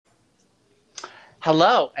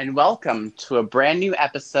Hello and welcome to a brand new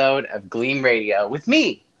episode of Gleam Radio with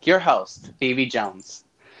me, your host, Phoebe Jones.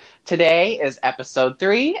 Today is episode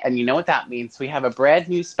 3, and you know what that means. We have a brand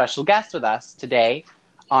new special guest with us today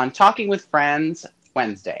on Talking with Friends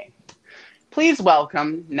Wednesday. Please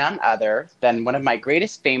welcome none other than one of my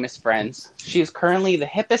greatest famous friends. She is currently the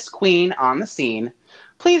hippest queen on the scene.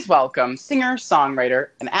 Please welcome singer, songwriter,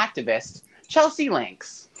 and activist, Chelsea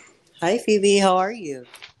Lynx. Hi, Phoebe. How are you?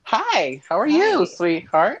 Hi, how are you, Hi.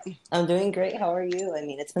 sweetheart? I'm doing great. How are you?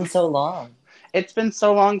 It's been so long. It's been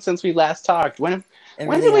so long since we last talked. When It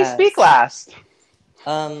when really did we speak has.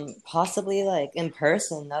 last? Possibly like in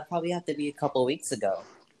person. That'd probably have to be a couple weeks ago.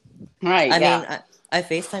 Right, I yeah. mean, I, I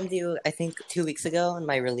FaceTimed you, I think 2 weeks ago on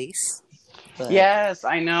my release, but Yes,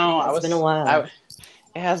 I know. yeah, it's been a while.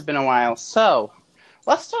 It has been a while. So,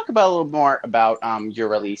 let's talk about a little more about your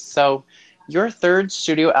release. So, your third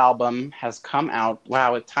studio album has come out.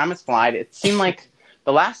 Wow, time has flied. It seemed like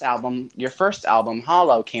the last album, your first album,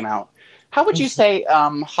 Hollow, came out. How would you say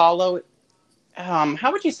Hollow?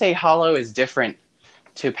 How would you say Hollow is different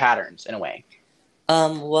to Patterns in a way?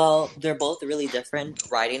 Well, they're both really different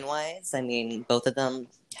writing-wise. Both of them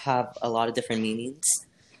have a lot of different meanings.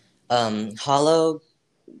 Hollow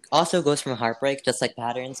also goes from heartbreak, just like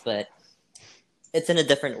Patterns, but it's in a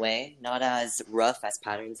different way, not as rough as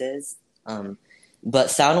Patterns is.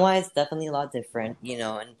 But sound wise, definitely a lot different.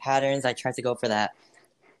 In Patterns, I tried to go for that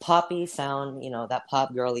poppy sound, that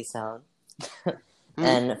pop girly sound. Mm-hmm.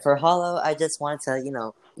 And for Hollow, I just wanted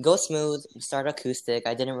to, go smooth, start acoustic.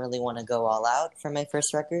 I didn't really want to go all out for my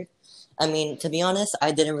first record. To be honest,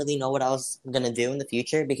 I didn't really know what I was going to do in the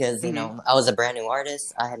future because, I was a brand new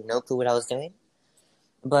artist. I had no clue what I was doing.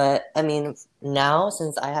 But now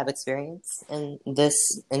since I have experience in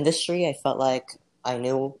this industry, I felt like I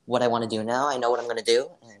knew what I want to do now. I know what I'm going to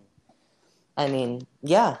do. And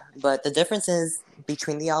yeah, but the differences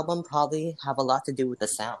between the album probably have a lot to do with the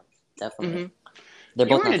sound. Definitely. Mm-hmm. They're You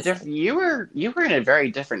both were in not a the same. you were in a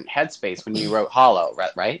very different headspace when you wrote Hollow,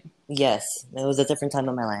 right? Yes, it was a different time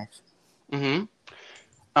in my life. Mm-hmm.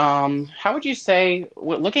 How would you say,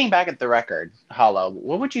 looking back at the record, Hollow,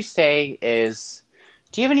 what would you say is,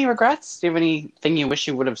 do you have any regrets? Do you have anything you wish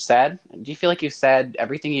you would have said? Do you feel like you said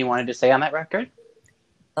everything you wanted to say on that record?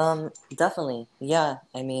 Definitely. Yeah.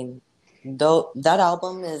 Though that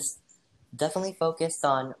album is definitely focused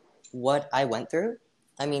on what I went through.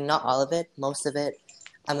 Not all of it, most of it.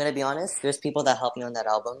 I'm gonna be honest, there's people that helped me on that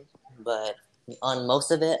album, but on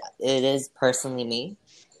most of it, it is personally me.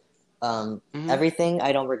 Mm-hmm. Everything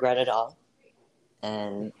I don't regret at all.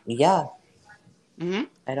 And yeah, Mm-hmm.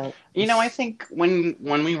 I don't. I think when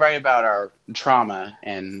we write about our trauma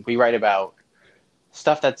and we write about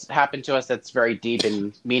stuff that's happened to us that's very deep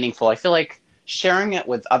and meaningful, I feel like sharing it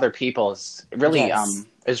with other people Yes,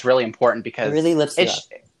 is really important it because really lifts you up.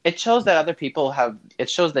 it shows that other people have it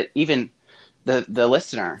shows that even the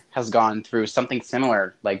listener has gone through something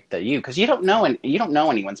similar like that you, because you don't know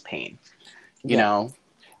anyone's pain. You Yeah, know,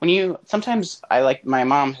 when you sometimes I like my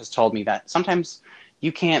mom has told me that sometimes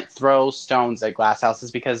you can't throw stones at glass houses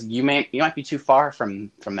because you might be too far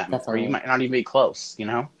from them, or you definitely. might not even be close. You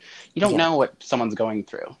don't Yeah, know what someone's going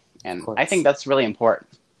through, of and I think course. that's really important.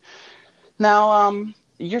 Now,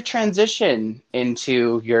 your transition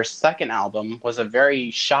into your second album was a very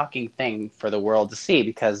shocking thing for the world to see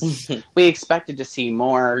because we expected to see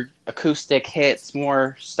more acoustic hits,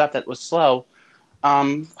 more stuff that was slow.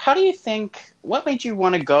 How do you think? What made you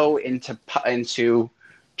want to go into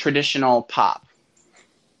traditional pop?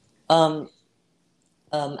 um,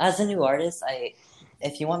 as a new artist,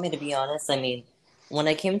 if you want me to be honest, when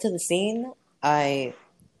I came to the scene, I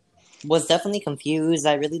was definitely confused.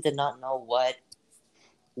 I really did not know what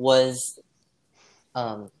was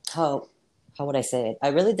how would I say it? I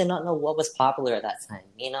really did not know what was popular at that time.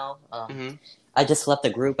 Mm-hmm. I just left the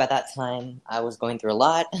group at that time. I was going through a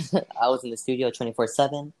lot. I was in the studio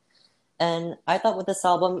 24/7, and I thought with this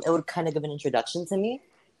album it would kind of give an introduction to me,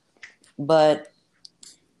 but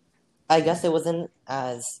I guess it wasn't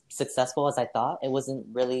as successful as I thought. It wasn't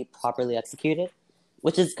really properly executed,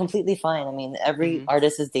 which is completely fine. Every Mm-hmm.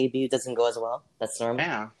 artist's debut doesn't go as well. That's normal.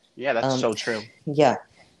 Yeah, yeah, that's Um, so true. yeah,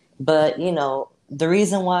 but the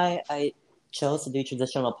reason why I chose to do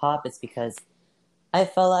traditional pop is because I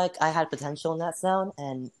felt like I had potential in that sound,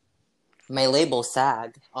 and my label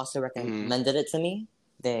SAG also Mm-hmm. recommended it to me.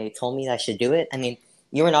 They told me that I should do it.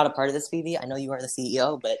 You were not a part of this, Phoebe. I know you are the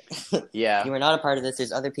CEO, but Yeah, you were not a part of this.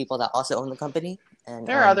 There's other people that also own the company, and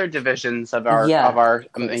there are other divisions of yeah, our of course,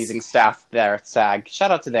 amazing staff there at SAG.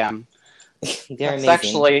 Shout out to them. they're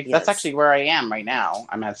amazing. That's Yes, actually where I am right now.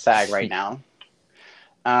 I'm at SAG right now.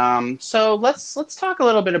 So let's talk a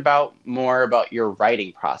little bit more about your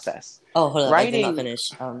writing process. Oh, hold up, I did not Writing.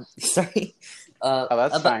 finish. Sorry. Oh,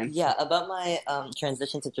 that's About fine. yeah, about my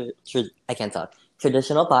transition to I can't talk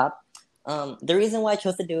traditional pop. The reason why I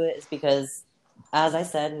chose to do it is because, as I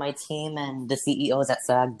said, my team and the CEOs at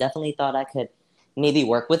SAG definitely thought I could maybe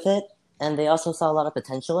work with it, and they also saw a lot of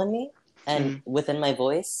potential in me and Mhm. within my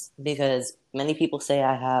voice because many people say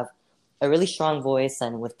I have a really strong voice,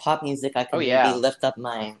 and with pop music, I Oh could maybe yeah. lift up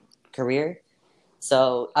my career.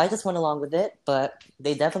 So I just went along with it, but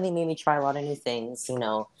they definitely made me try a lot of new things, And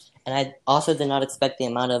I also did not expect the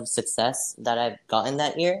amount of success that I've gotten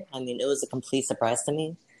that year. I mean, it was a complete surprise to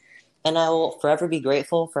me. And I will forever be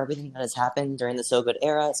grateful for everything that has happened during the So Good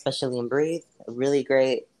era, especially in Breathe. Really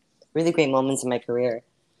great moments in my career.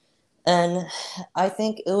 And I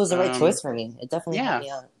think it was the right Um, choice for me. It definitely helped yeah. me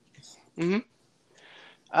out. hmm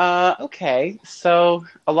Okay. So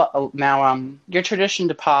a lot now. Your tradition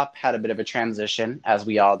to pop had a bit of a transition, as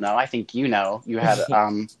we all know. I think you had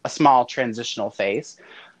a small transitional phase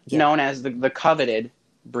Yeah. known as the coveted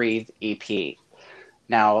Breathe EP.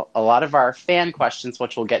 Now, a lot of our fan questions,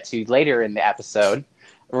 which we'll get to later in the episode,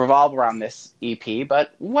 revolve around this EP.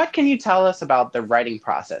 But what can you tell us about the writing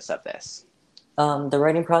process of this? The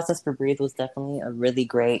writing process for Breathe was definitely a really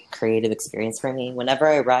great creative experience for me. Whenever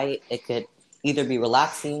I write, it could either be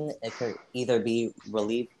relaxing, it could either be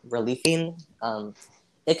relieving.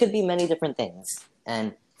 It could be many different things.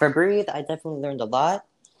 And for Breathe, I definitely learned a lot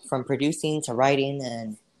from producing to writing,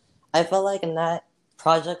 and I felt like in that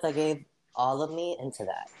project, I gave all of me into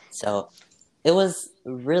that. So it was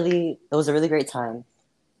a really great time.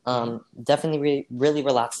 Mhm. Definitely really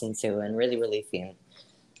relaxing too, and really relieving.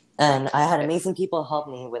 And I had amazing people help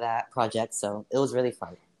me with that project, so it was really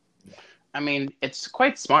fun. Yeah. I mean, it's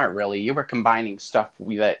quite smart, really. You were combining stuff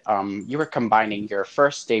that you were combining your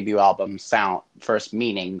first debut album sound, first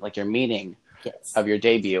meaning, like your meaning Yes. of your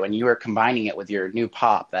debut, and you were combining it with your new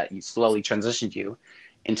pop that you slowly transitioned you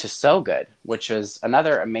into So Good, which is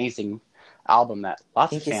another amazing album that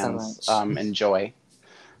lots of Thank you so fans much. enjoy.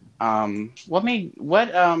 What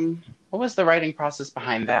was the writing process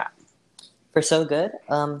behind that? For So Good,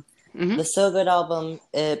 Mm-hmm. the So Good album,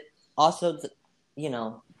 also,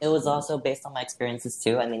 it was also based on my experiences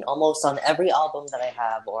too. I mean, almost on every album that I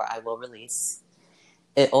have or I will release,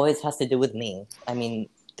 it always has to do with me. I mean,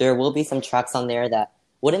 there will be some tracks on there that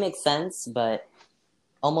wouldn't make sense, but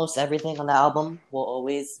almost everything on the album will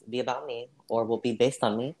always be about me or will be based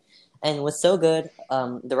on me. And was so good.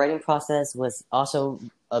 The writing process was also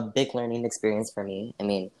a big learning experience for me. I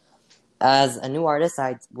mean, as a new artist,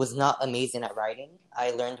 I was not amazing at writing.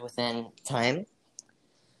 I learned within time,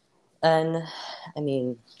 and I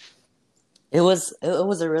mean, it was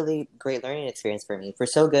a really great learning experience for me. For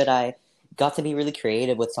So Good, I got to be really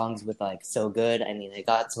creative with songs with like So Good. I mean, I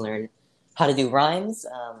got to learn how to do rhymes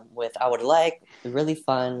with I Would Like. Really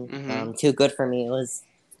fun. Mm-hmm. Too Good for Me. It was,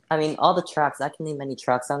 I mean, all the tracks. I can name many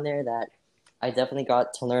tracks on there that I definitely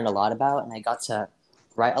got to learn a lot about, and I got to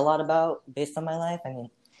write a lot about based on my life. I mean,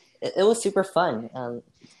 it was super fun.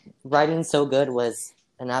 Writing So Good was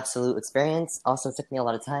an absolute experience. Also took me a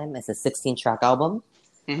lot of time. It's a 16 track album.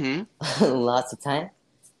 Mm-hmm. Lots of time.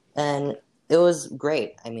 And it was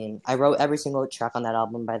great. I mean, I wrote every single track on that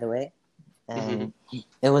album, by the way, Mm-hmm. and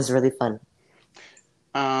it was really fun.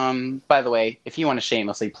 By the way, if you want to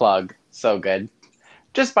shamelessly plug So Good,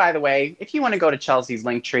 just by the way, if you want to go to Chelsea's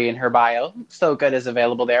link tree in her bio, So Good is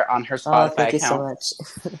available there on her Oh, Spotify thank you so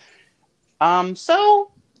account. much.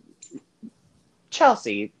 So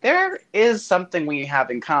Chelsea, there is something we have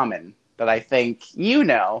in common that I think you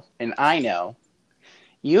know and I know.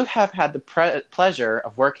 You have had the pleasure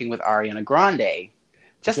of working with Ariana Grande,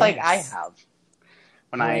 just like I Yes. have.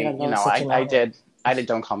 When Oh my I, god, that you was know, such an honor. I did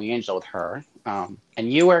Don't Call Me Angel with her,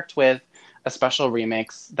 and you worked with a special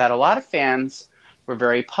remix that a lot of fans were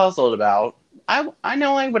very puzzled about. I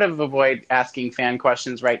know I would have avoided asking fan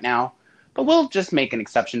questions right now, but we'll just make an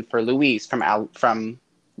exception for Louise from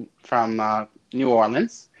New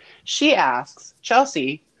Orleans. She asks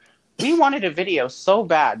Chelsea, "We wanted a video so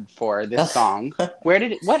bad for this song.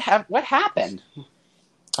 What happened?"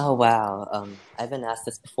 Oh wow. I've been asked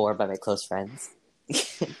this before by my close friends.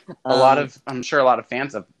 A lot um, of I'm sure a lot of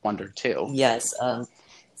fans have wondered too. yes.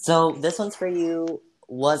 So this one's for you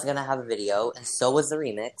was gonna have a video, and so was the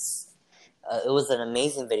remix. It was an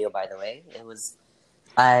amazing video, by the way. It was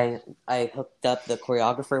I hooked up the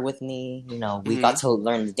choreographer with me. We got Mm-hmm. to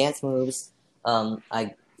learn the dance moves.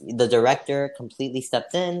 The director completely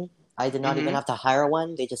stepped in. I did not even Mm-hmm. have to hire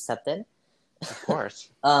one; they just stepped in. Of course.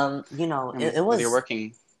 It With your was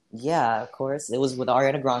working. Yeah, of course. It was with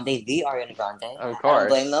Ariana Grande, the Ariana Grande. Of I don't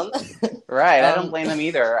blame course. them. Right. I don't um, blame them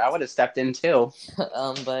either. I would have stepped in too.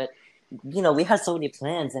 but we had so many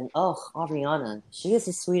plans, and oh, Ariana, she is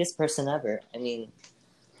the sweetest person ever. I mean,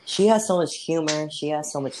 she has so much humor, she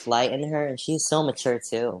has so much light in her, and she's so mature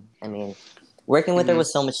too. I mean, working with her Hmm.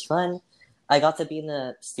 was so much fun. I got to be in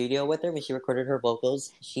the studio with her when she recorded her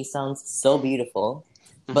vocals. She sounds so beautiful.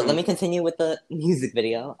 But let Hmm. me continue with the music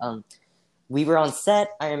video. We were on set.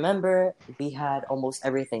 I remember we had almost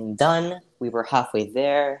everything done. We were halfway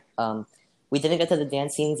there. We didn't get to the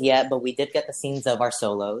dance scenes yet, but we did get the scenes of our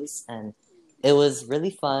solos, and it was really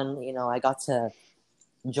fun. I got to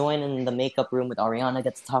join in the makeup room with Ariana,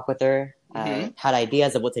 get to talk with her. Hmm. I had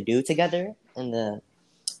ideas of what to do together in the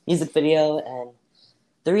music video, and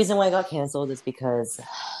the reason why I got canceled is because,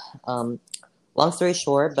 um, long story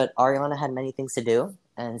short, but Ariana had many things to do,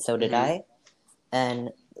 and so did Hmm. I.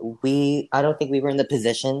 And I don't think we were in the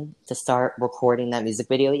position to start recording that music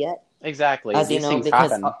video yet. Exactly. As you These know, things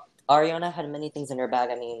because happen. Ariana had many things in her bag.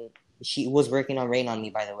 I mean, she was working on Rain on Me,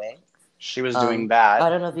 by the way. She was doing that. I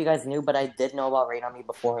don't know if you guys knew, but I did know about Rain on Me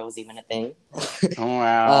before it was even a thing. Oh,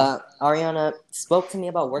 wow. Ariana spoke to me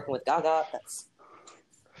about working with Gaga.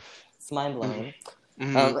 It's mind blowing.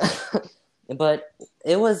 Hmm. Um, but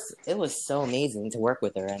it was so amazing to work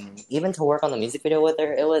with her. I mean, even to work on the music video with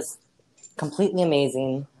her, it was completely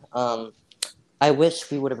amazing. I wish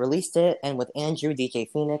we would have released it. And with Andrew, DJ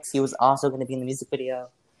Phoenix, he was also going to be in the music video.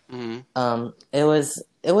 Hmm. It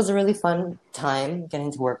was a really fun time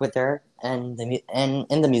getting to work with her and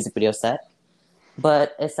in the music video set.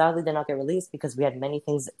 But it sadly did not get released because we had many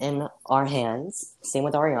things in our hands. Same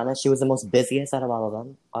with Ariana; she was the most busiest out of all of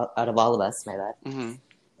them, out of all of us. My bad. Hmm.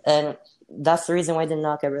 And that's the reason why it did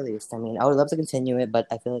not get released. I mean, I would love to continue it, but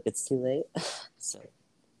I feel like it's too late. So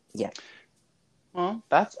yeah. Well,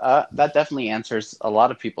 that definitely answers a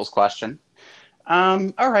lot of people's question.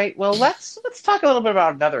 All right. Well, let's talk a little bit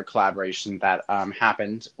about another collaboration that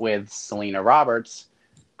happened with Selena Roberts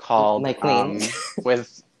called My queen.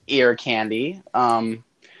 with Ear Candy.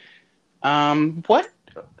 What?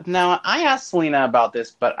 Now I asked Selena about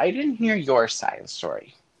this, but I didn't hear your side of the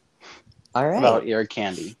story All about right. Ear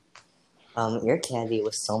Candy. Ear Candy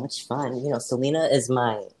was so much fun. Selena is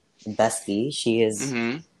my bestie.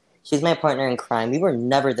 Hmm. She's my partner in crime. We were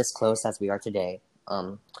never this close as we are today.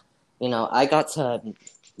 I got to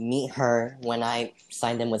meet her when I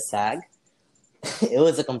signed in with SAG. It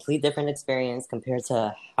was a complete different experience compared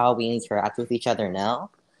to how we interact with each other now.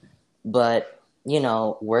 But,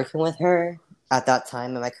 working with her at that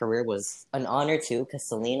time in my career was an honor too, because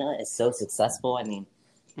Selena is so successful. I mean,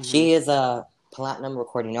 Hmm. she is a platinum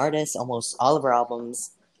recording artist. Almost all of her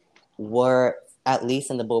albums were at least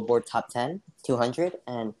in the Billboard Top 10, 200.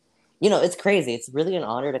 And, it's crazy. It's really an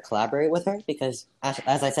honor to collaborate with her because,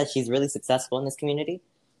 as I said, she's really successful in this community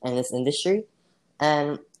and this industry.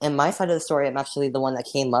 And in my side of the story, I'm actually the one that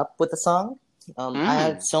came up with the song. I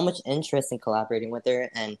had Mm. so much interest in collaborating with her,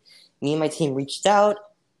 and me and my team reached out.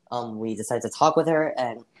 We decided to talk with her,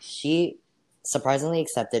 and she surprisingly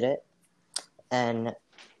accepted it. And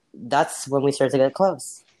that's when we started to get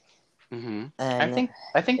close. Hmm. I And think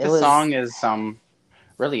I think it the was song is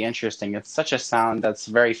really interesting. It's such a sound that's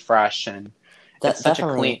very fresh and it's such a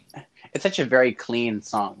clean definitely. it's such a very clean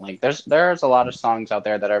song. Like there's a lot of songs out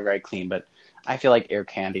there that are very clean, but I feel like Ear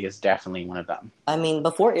Candy is definitely one of them. I mean,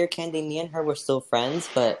 before Ear Candy, me and her were still friends,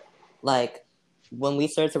 but like when we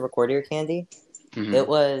started to record Ear Candy, Hmm. it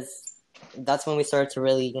was that's when we started to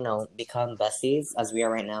really, become besties as we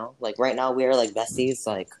are right now. Like right now, we are like besties,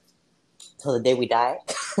 like till the day we die.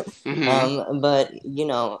 Hmm. But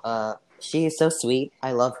she is so sweet.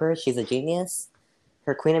 I love her. She's a genius.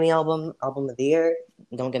 Her Queen of Me album of the year.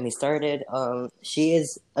 Don't get me started. She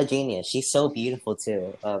is a genius. She's so beautiful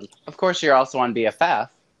too. Of course, you're also on BFF.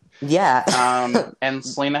 Yeah. And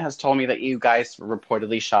Selena has told me that you guys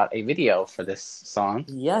reportedly shot a video for this song,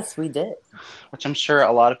 Yes, we did. which I'm sure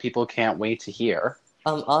a lot of people can't wait to hear.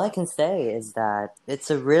 All I can say is that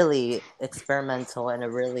it's a really experimental and a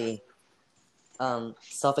really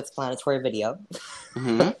self-explanatory video.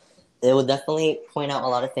 Hmm. It will definitely point out a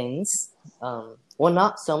lot of things. Well,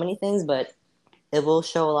 not so many things, but it will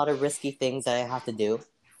show a lot of risky things that I have to do.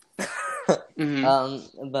 Hmm.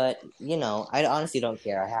 But I honestly don't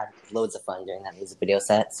care. I had loads of fun during that music video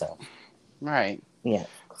set. So Right. yeah.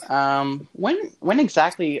 When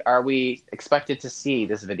exactly are we expected to see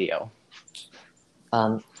this video?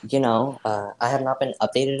 I have not been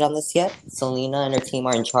updated on this yet. Selena and her team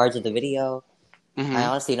are in charge of the video. I Hmm.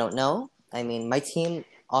 honestly don't know. I mean, my team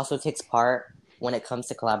also takes part when it comes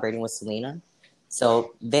to collaborating with Selena.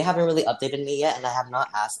 So they haven't really updated me yet, and I have not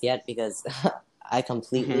asked yet because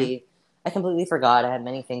Mm-hmm. I completely forgot. I had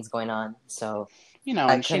many things going on, so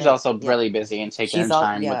I And she's couldn't. also Yeah, really busy and taking her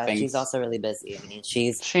time with she's things. also really busy. I mean,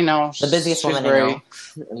 she's She knows the busiest she's woman I know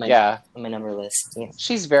very, yeah, in my number list. Yeah.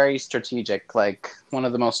 she's very strategic. Like one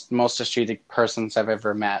of the most strategic persons I've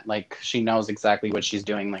ever met. Like she knows exactly what she's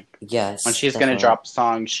doing. Like when Yes, she's gonna definitely, drop a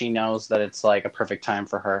song, she knows that it's like a perfect time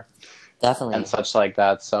for her and definitely. such like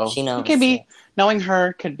that. So She it could knows. Yeah. be knowing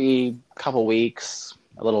her could be a couple weeks,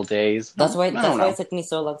 a little days. No, I don't That's why know. it took me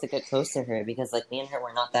so long to get close to her because like me and her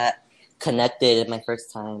were not that connected my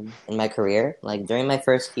first time in my career. Like during my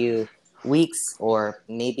first few weeks or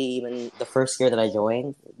maybe even the first year that I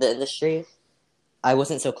joined the industry, I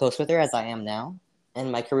wasn't so close with her as I am now.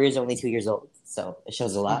 And my career is only 2 years old, so it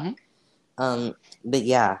shows a lot. Hmm. But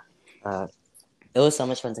yeah, uh, it was so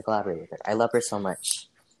much fun to collaborate with her. I love her so much.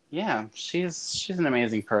 Yeah, she's an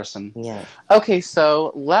amazing person. Yeah. Okay,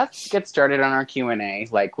 so let's get started on our Q&A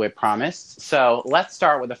like we promised. So let's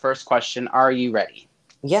start with the first question. Are you ready?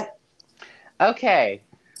 Yeah. Okay,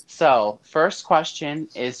 so first question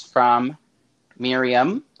is from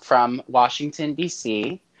Miriam from Washington,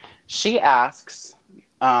 D.C. She asks,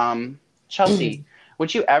 Chelsea,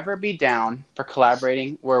 would you ever be down for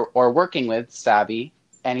collaborating or working with Savvy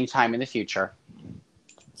anytime in the future?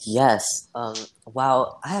 Yes.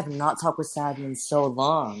 Wow. I have not talked with Sadie in so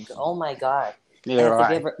long. Oh my god. I Neither do have to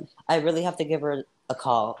I. give her. I really have to give her a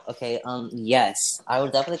call. Okay. Yes, I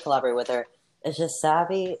would definitely collaborate with her. It's just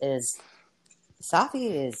Safi is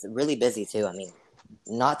really busy too. I mean,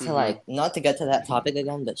 Mm-hmm. not to get to that topic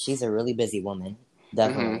again, but she's a really busy woman. Mm-hmm.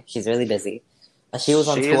 Definitely, she's really busy. She was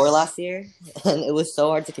on She tour is. last year, and it was so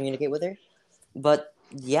hard to communicate with her. But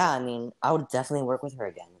yeah, I mean, I would definitely work with her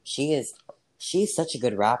again. She's such a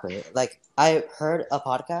good rapper. Like I heard a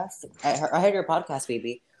podcast. I heard your podcast,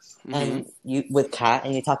 baby, Mm-hmm. and you with Kat,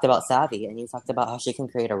 and you talked about Savvy, and you talked about how she can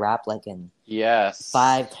create a rap like in Yes.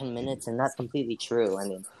 5-10 minutes, and that's completely true. I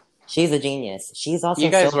mean, she's a genius. She's You also so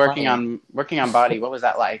guys funny. working on Body. What was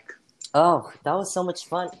that like? Oh, that was so much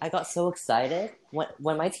fun. I got so excited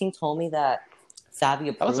when my team told me that Savvy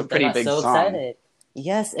That was a approved. I pretty got big so song. excited.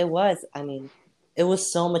 Yes, it was. I mean, it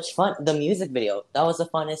was so much fun. The music video, that was the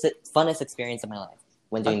funnest experience of my life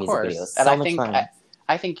when Of doing music videos. course. And So much fun.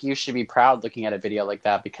 I think you should be proud looking at a video like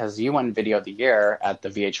that because you won Video of the Year at the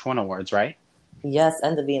VH1 Awards, right? Yes,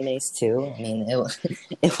 and the VMAs too. I mean,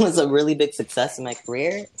 it was a really big success in my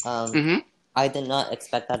career. Mm-hmm. I did not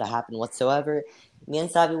expect that to happen whatsoever. Me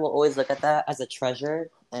and Savvy will always look at that as a treasure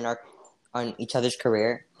in our on each other's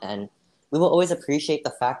career, and we will always appreciate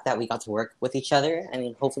the fact that we got to work with each other. I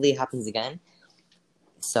mean, hopefully it happens again.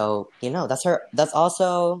 So that's her. That's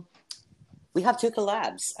also we have two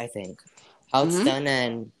collabs. I think Mm-hmm. Outstun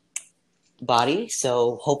and Body.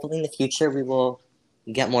 So hopefully in the future we will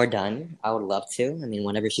get more done. I would love to. I mean,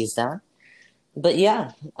 whenever she's down. But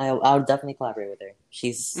yeah, I would definitely collaborate with her.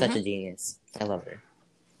 She's such Mm-hmm. a genius. I love her.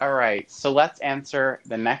 All right. So let's answer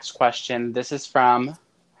the next question. This is from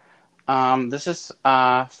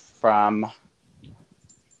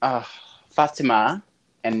Fatima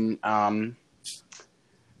in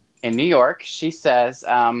New York. She says,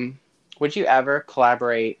 would you ever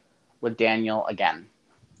collaborate with Daniel again?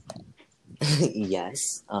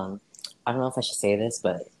 Yes. I don't know if I should say this,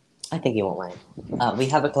 but I think you won't mind. We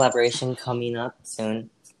have a collaboration coming up soon.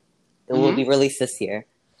 It will Mm-hmm. be released this year.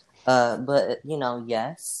 But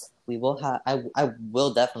yes, we will have. I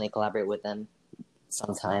will definitely collaborate with them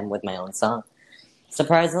sometime with my own song.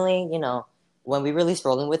 Surprisingly, when we released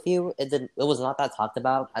 "Rolling with You," it was not that talked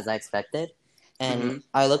about as I expected. And Mm-hmm.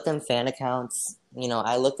 I looked in fan accounts.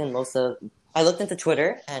 I looked into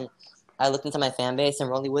Twitter and I looked into my fan base, and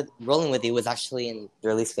Rolling with You was actually in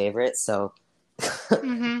their least favorite. So,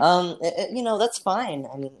 Mm-hmm. that's fine.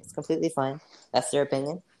 I mean, it's completely fine. That's their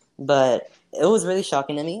opinion. But it was really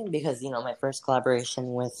shocking to me because my first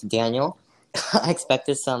collaboration with Daniel, I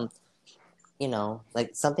expected some,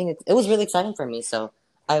 like something. It was really exciting for me. So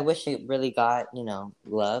I wish it really got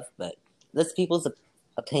love, but that's people's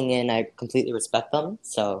opinion. I completely respect them.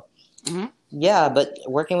 So Mm-hmm. yeah, but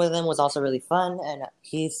working with him was also really fun, and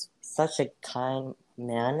he's such a kind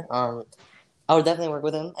man. I would definitely work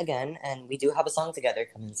with him again, and we do have a song together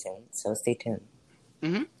coming soon, so stay tuned.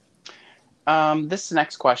 Mm-hmm. This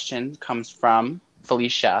next question comes from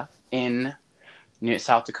Felicia in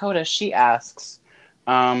South Dakota. She asks,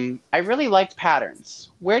 I really liked Patterns.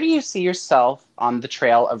 Where do you see yourself on the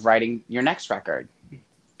trail of writing your next record?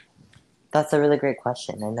 That's a really great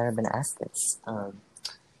question. I've never been asked this.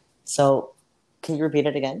 So, can you repeat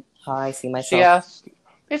it again? How I see She myself? asks,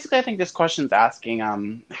 basically, I think this question's asking,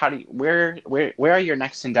 how do you, where are your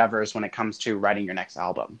next endeavors when it comes to writing your next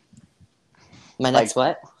album? My Like, next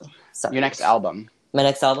what? Sorry. Your next album. My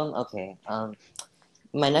next album? Okay.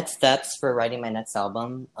 My next steps for writing my next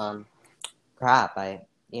album, crap, to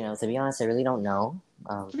be honest, I really don't know.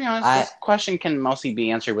 To be honest, this question can mostly be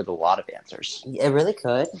answered with a lot of answers. It really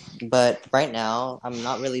could, but right now, I'm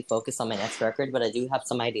not really focused on my next record, but I do have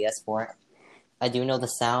some ideas for it. I do know the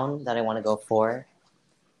sound that I want to go for,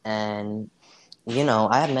 and,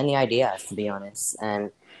 I have many ideas, to be honest,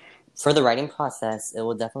 and for the writing process, it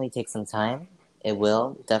will definitely take some time. It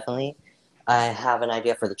will, definitely. I have an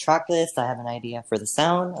idea for the track list. I have an idea for the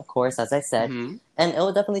sound, of course, as I said. Mm-hmm. And it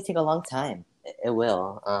will definitely take a long time. It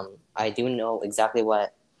will. I do know exactly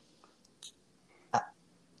what...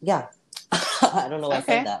 yeah. I don't know why I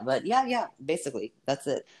said that. But yeah, basically. That's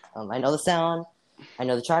it. I know the sound. I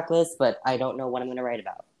know the track list, but I don't know what I'm going to write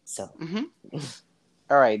about. So. Mm-hmm.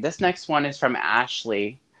 All right. This next one is from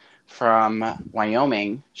Ashley from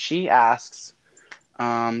Wyoming. She asks,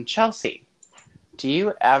 Chelsea, do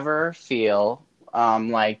you ever feel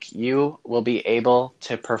like you will be able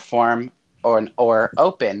to perform or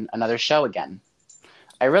open another show again?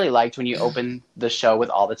 I really liked when you opened the show with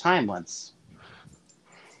All the Time once.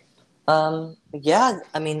 Yeah,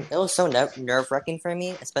 I mean, it was so nerve-wracking for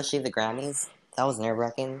me, especially the Grammys. That was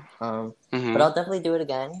nerve-wracking. Mm-hmm. But I'll definitely do it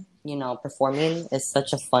again. Performing is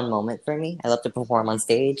such a fun moment for me. I love to perform on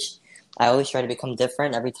stage. I always try to become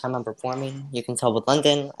different every time I'm performing. You can tell with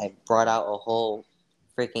London, I brought out a whole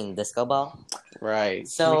freaking disco ball. Right.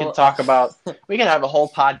 So we can we can have a whole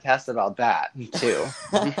podcast about that too.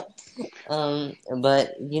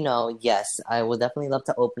 But yes, I will definitely love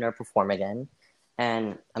to open or perform again.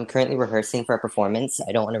 And I'm currently rehearsing for a performance.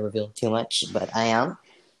 I don't want to reveal too much, but I am.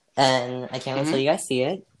 And I can't wait till you guys see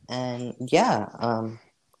it. And yeah,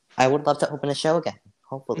 I would love to open a show again,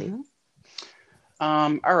 hopefully.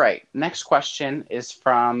 Mm-hmm. All right. Next question is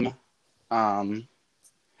from, my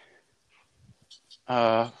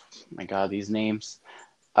God, these names.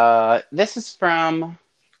 This is from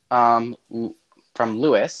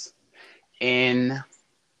Lewis in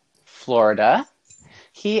Florida.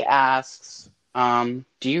 He asks, do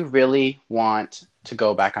you really want to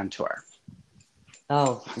go back on tour?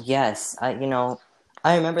 Oh, yes. I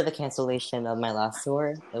remember the cancellation of my last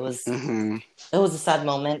tour. It was a sad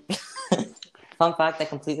moment. Fun fact, I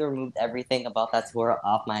completely removed everything about that tour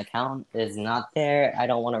off my account. It's not there. I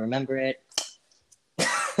don't want to remember it.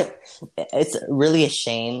 It's really a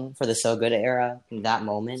shame for the So Good era. That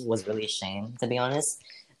moment was really a shame, to be honest.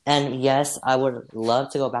 And yes, I would love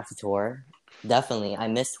to go back to tour. Definitely. I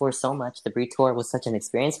miss tour so much. The Breathe tour was such an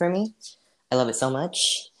experience for me. I love it so much.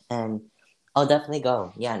 And I'll definitely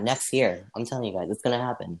go. Yeah, next year. I'm telling you guys, it's going to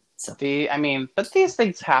happen. So. But these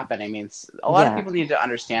things happen. I mean, a lot of people need to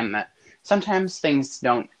understand that sometimes things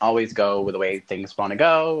don't always go the way things want to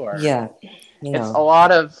go. Or it's a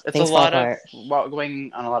lot of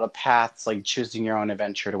going on a lot of paths, like choosing your own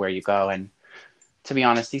adventure to where you go. And to be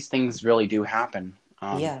honest, these things really do happen.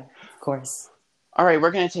 Yeah, of course. All right,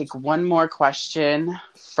 we're going to take one more question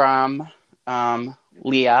from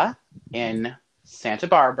Leah in Santa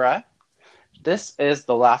Barbara. This is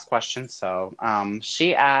the last question. So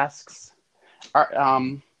she asks,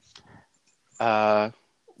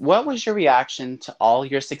 what was your reaction to all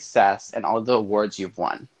your success and all the awards you've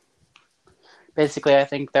won? Basically, I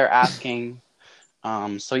think they're asking,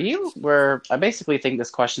 I basically think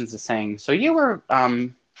this question is saying, so you were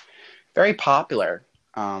very popular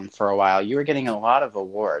for a while. You were getting a lot of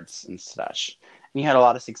awards and such. And you had a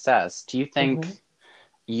lot of success. Do you think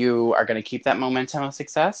you are going to keep that momentum of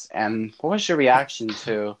success? And what was your reaction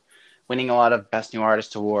to winning a lot of Best New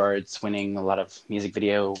Artist awards, winning a lot of music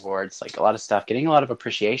video awards, like a lot of stuff, getting a lot of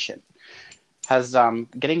appreciation? Has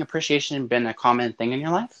getting appreciation been a common thing in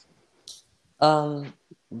your life?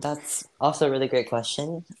 That's also a really great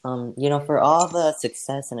question. For all the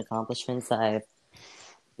success and accomplishments that I've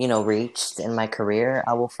reached in my career,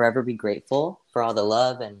 I will forever be grateful for all the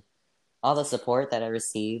love and all the support that I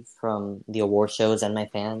received from the award shows and my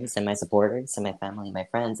fans and my supporters and my family and my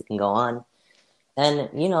friends. It can go on. And,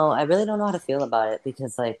 I really don't know how to feel about it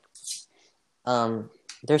because,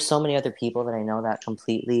 there's so many other people that I know that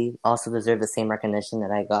completely also deserve the same recognition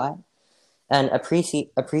that I got. And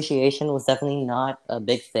appreciation was definitely not a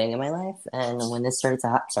big thing in my life. And when this started to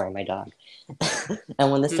happen... Sorry, my dog.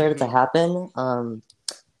 And when this started to happen...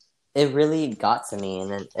 it really got to me,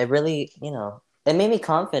 and it really, it made me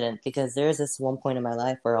confident because there's this one point in my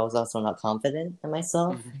life where I was also not confident in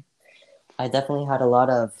myself. I definitely had a lot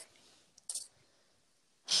of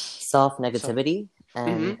self-negativity,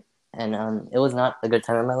 and it was not a good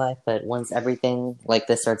time in my life, but once everything like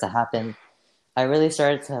this started to happen, I really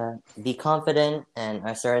started to be confident, and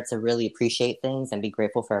I started to really appreciate things and be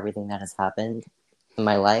grateful for everything that has happened in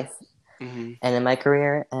my life. Hmm. and in my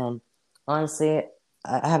career. And honestly,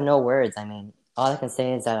 I have no words. I mean, all I can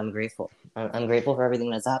say is that I'm grateful. I'm grateful for everything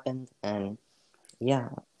that's happened, and yeah.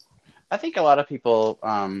 I think a lot of people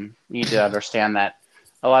need to understand that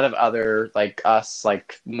a lot of other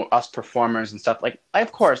us performers and stuff, like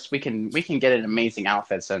of course we can get in amazing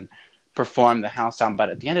outfits and perform the house down, but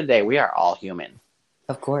at the end of the day, we are all human.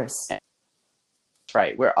 Of course. That's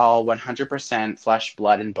right. We're all 100% flesh,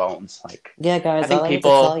 blood, and bones. Like, Yeah, I guys, think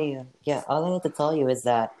people. all I need to tell you is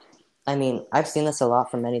that, I mean, I've seen this a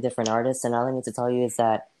lot from many different artists, and all I need to tell you is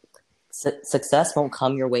that success won't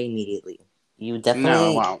come your way immediately. You No,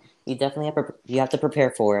 definitely, well, you have to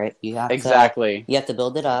prepare for it. exactly. You have to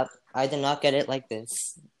build it up. I did not get it like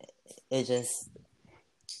this. It just,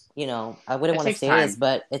 I wouldn't It want to takes say this, time.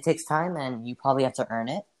 but it takes time, and you probably have to earn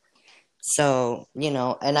it. So,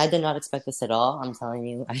 and I did not expect this at all. I'm telling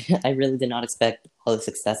you, I really did not expect all the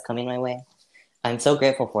success coming my way. I'm so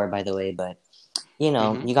grateful for it, by the way, but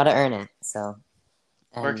Hmm. you got to earn it. So,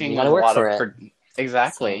 and you Working got with to a work lot for of. it. So,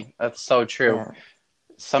 Exactly. That's so true. yeah.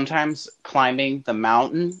 Sometimes climbing the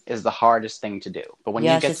mountain is the hardest thing to do, but when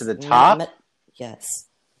Yeah, you it's get to just the top, yes,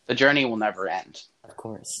 the journey will never end. of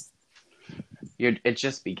course. It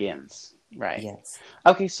just begins. Right. Yes.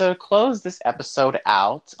 Okay, so to close this episode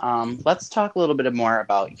out, let's talk a little bit more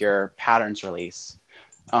about your Patterns release.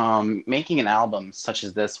 Making an album such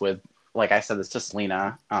as this with, like I said this to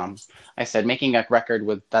Selena, I said making a record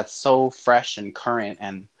with that's so fresh and current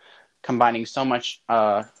and combining so much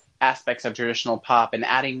aspects of traditional pop and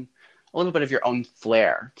adding a little bit of your own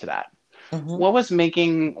flair to that.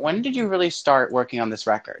 Mm-hmm. When did you really start working on this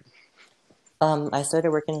record? I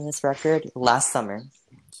started working on this record last summer.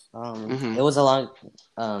 Mm-hmm. It was a long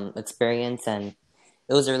experience, and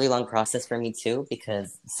it was a really long process for me too,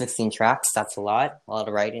 because 16 tracks, that's a lot of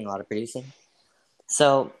writing, a lot of producing.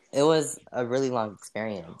 So it was a really long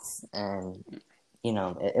experience, and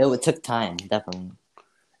it took time, definitely.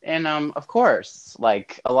 And of course,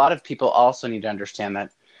 like a lot of people also need to understand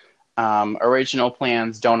that original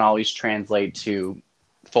plans don't always translate to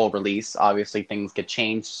full release. Obviously, things get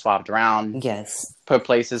changed, swapped around, Yes. put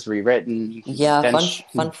places, rewritten. Yeah, Then,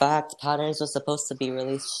 fun fact, Patterns was supposed to be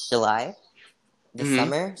released July this mm-hmm.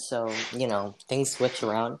 summer, so things switch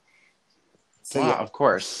around. So Wow, yeah. of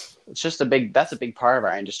course, it's just that's a big part of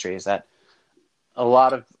our industry is that a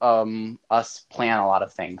lot of us plan a lot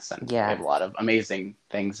of things and we have Yeah. a lot of amazing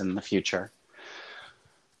things in the future.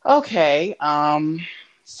 Okay,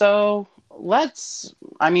 so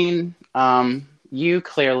I mean, you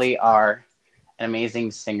clearly are an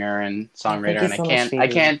amazing singer and Oh, thank songwriter, you and so much,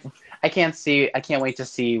 Phoebe. I can't wait to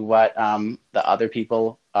see what the other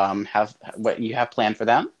people what you have planned for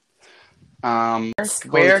them. Holy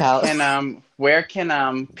cow. Where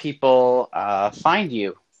can people find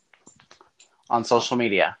you on social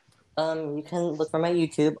media? You can look for my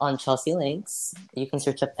YouTube on Chelsea Links. You can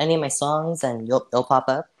search up any of my songs and you'll pop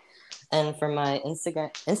up. And for my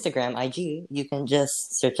Instagram IG, you can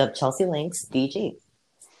just search up Chelsea Links DG.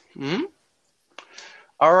 Hmm.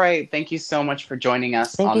 All right, thank you so much for joining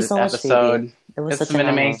us Thank on you this so much, Phoebe. episode. It was It's such an been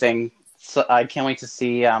honor. amazing. So I can't wait to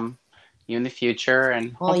see you in the future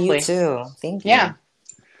and Oh, you hopefully, too. Thank yeah. you.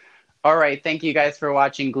 All right, thank you guys for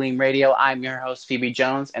watching Gleam Radio. I'm your host Phoebe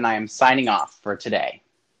Jones, and I am signing off for today.